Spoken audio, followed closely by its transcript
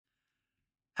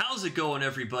How's it going,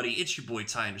 everybody? It's your boy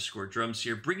Ty_Drums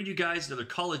here, bringing you guys another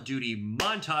Call of Duty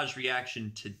montage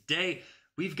reaction. Today,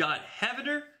 we've got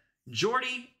Heavener,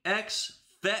 Jordie X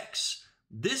Fex.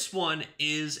 This one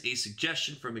is a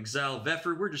suggestion from Exile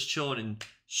Veffer. We're just chilling in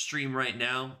stream right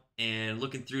now and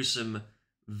looking through some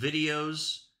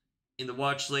videos in the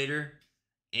watch later.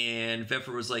 And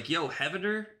Veffer was like, yo,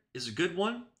 Heavener is a good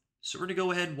one. So we're going to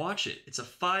go ahead and watch it. It's a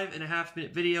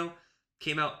 5.5-minute video.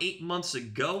 Came out 8 months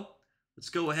ago. Let's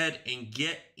go ahead and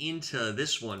get into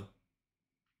this one.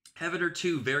 Heavener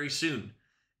 2 very soon.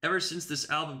 Ever since this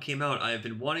album came out, I have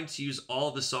been wanting to use all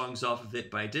of the songs off of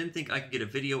it, but I didn't think I could get a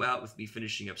video out with me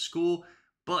finishing up school.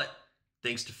 But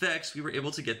thanks to Fex, we were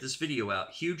able to get this video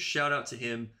out. Huge shout out to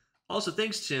him. Also,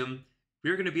 thanks to him,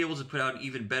 we're going to be able to put out an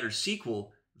even better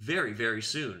sequel very, very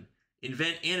soon.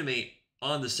 Invent Animate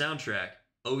on the soundtrack.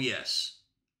 Oh yes.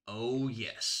 Oh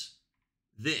yes.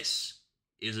 This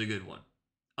is a good one.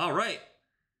 All right.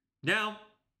 Now,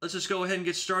 let's just go ahead and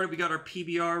get started. We got our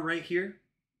PBR right here.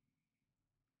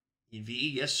 EVE,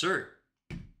 yes, sir.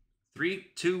 3,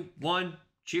 2, 1,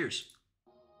 cheers.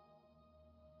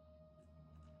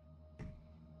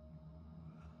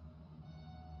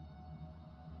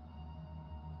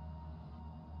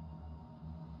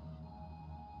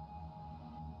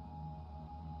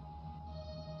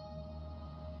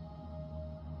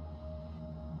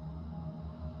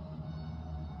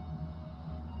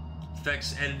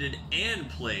 Fex edited and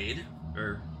played,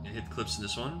 or hit the clips in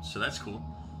this one, so that's cool.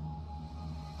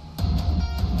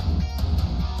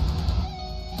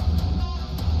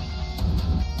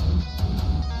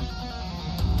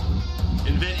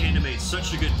 Invent Animate,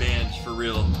 such a good band, for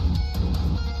real.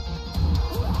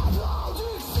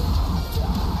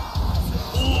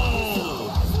 Oh!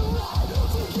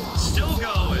 Still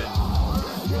going.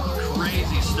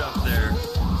 Crazy stuff there.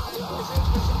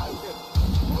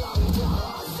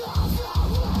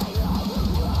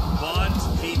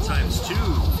 Times 2.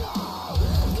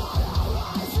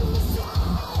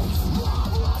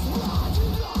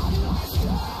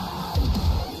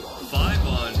 5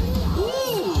 on.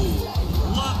 Ooh!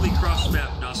 Lovely cross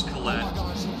map, Nos Colette.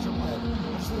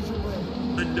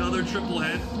 Another triple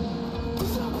head.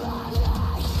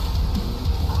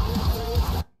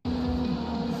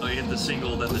 Oh, you hit the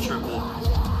single, then the triple.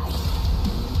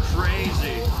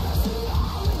 Crazy.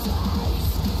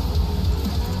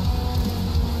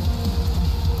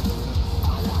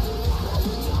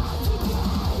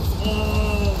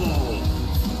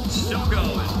 Still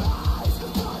going.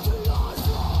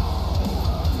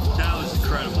 That was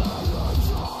incredible.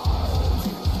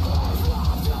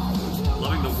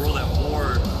 Loving the World at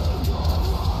War.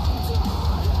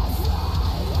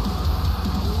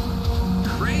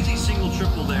 Crazy single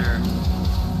triple there.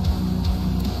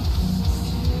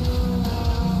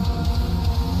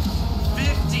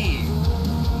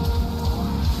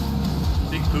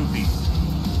 Big poopy.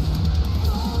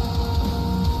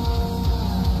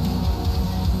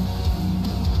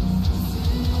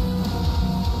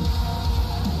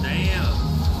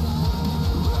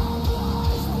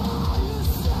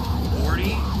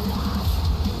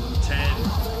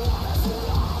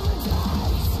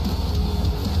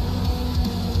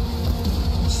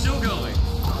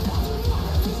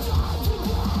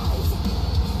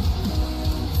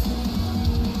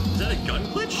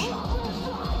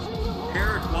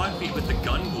 With the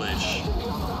gun glitch.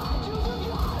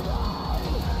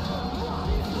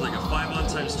 It's like a 5 on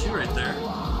times 2 right there.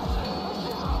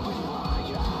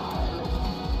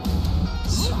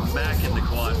 Smacking the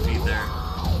quad feed there.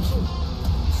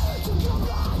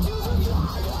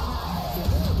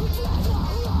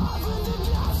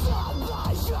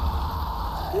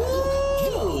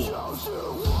 Ooh!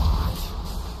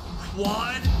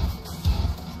 Quad?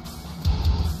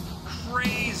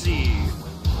 Crazy.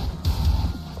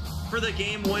 For the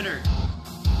game winner.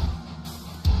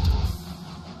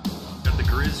 Got the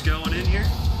Grizz going in here.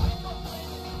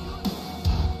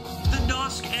 The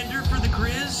Nosk Ender for the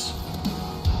Grizz.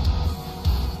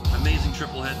 Amazing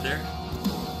triple head there.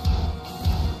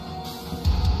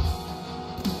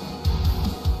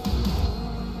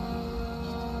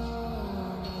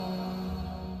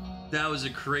 That was a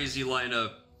crazy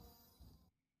lineup.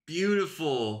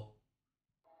 Beautiful.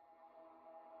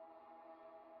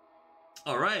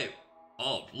 All right.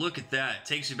 Oh, look at that.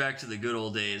 Takes you back to the good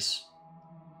old days.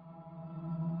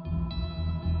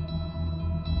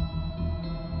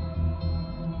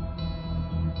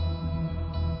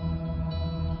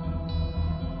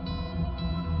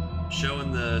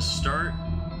 Showing the start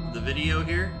of the video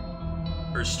here.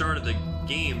 Or start of the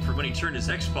game from when he turned his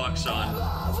Xbox on.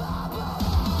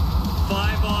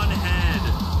 5 on head.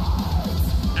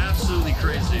 Absolutely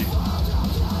crazy.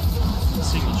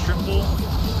 Single triple.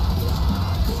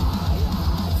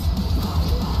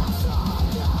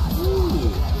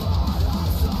 Ooh.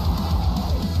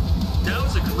 That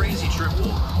was a crazy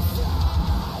triple.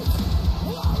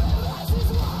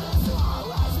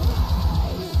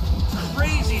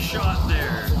 Crazy shot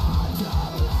there.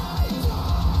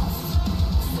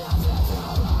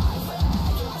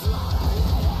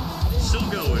 Still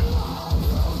going.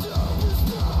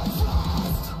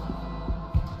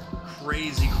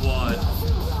 Crazy quad.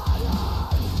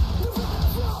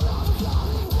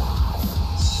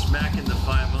 Smacking the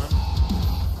 5 on.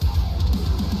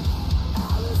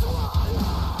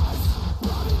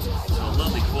 So a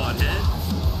lovely quad head.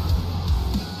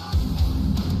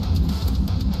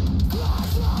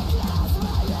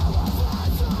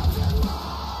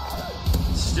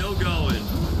 Still going.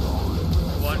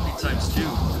 Quad feet times 2.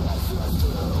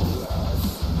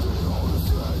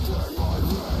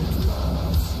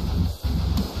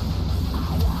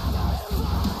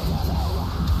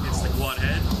 It's the quad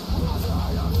head.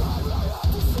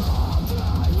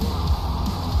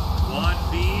 Quad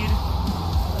feed.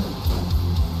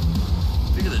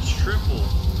 Look at the triple.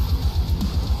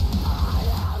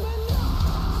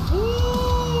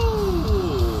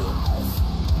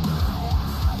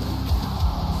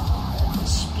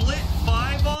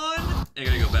 I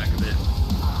gotta go back a bit.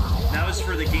 That was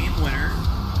for the game winner.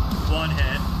 Quad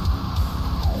head.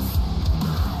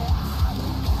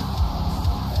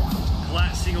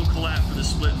 Single collat for the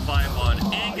split 5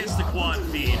 on. And gets the quad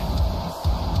feed.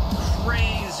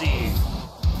 Crazy.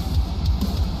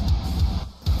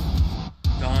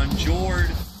 Don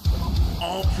Jord.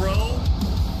 All pro.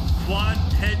 Quad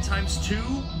head times 2.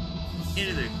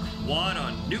 Into the quad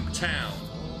on Nuketown.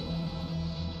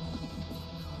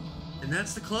 And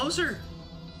that's the closer.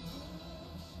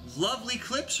 Lovely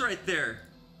clips right there.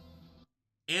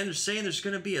 And they're saying there's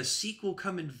going to be a sequel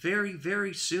coming very,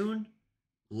 very soon.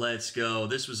 Let's go.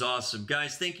 This was awesome.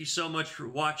 Guys, thank you so much for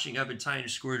watching. I've been Tiny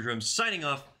Square Drums signing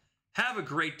off. Have a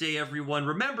great day, everyone.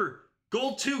 Remember,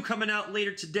 Gold 2 coming out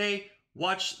later today.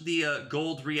 Watch the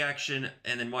Gold reaction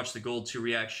and then watch the Gold 2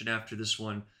 reaction after this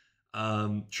one.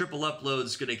 Triple upload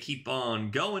is going to keep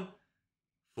on going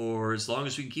for as long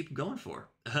as we can keep them going for.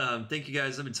 Thank you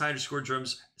guys. I've been Tiny Square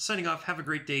Drums signing off. Have a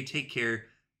great day. Take care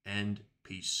and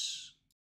peace.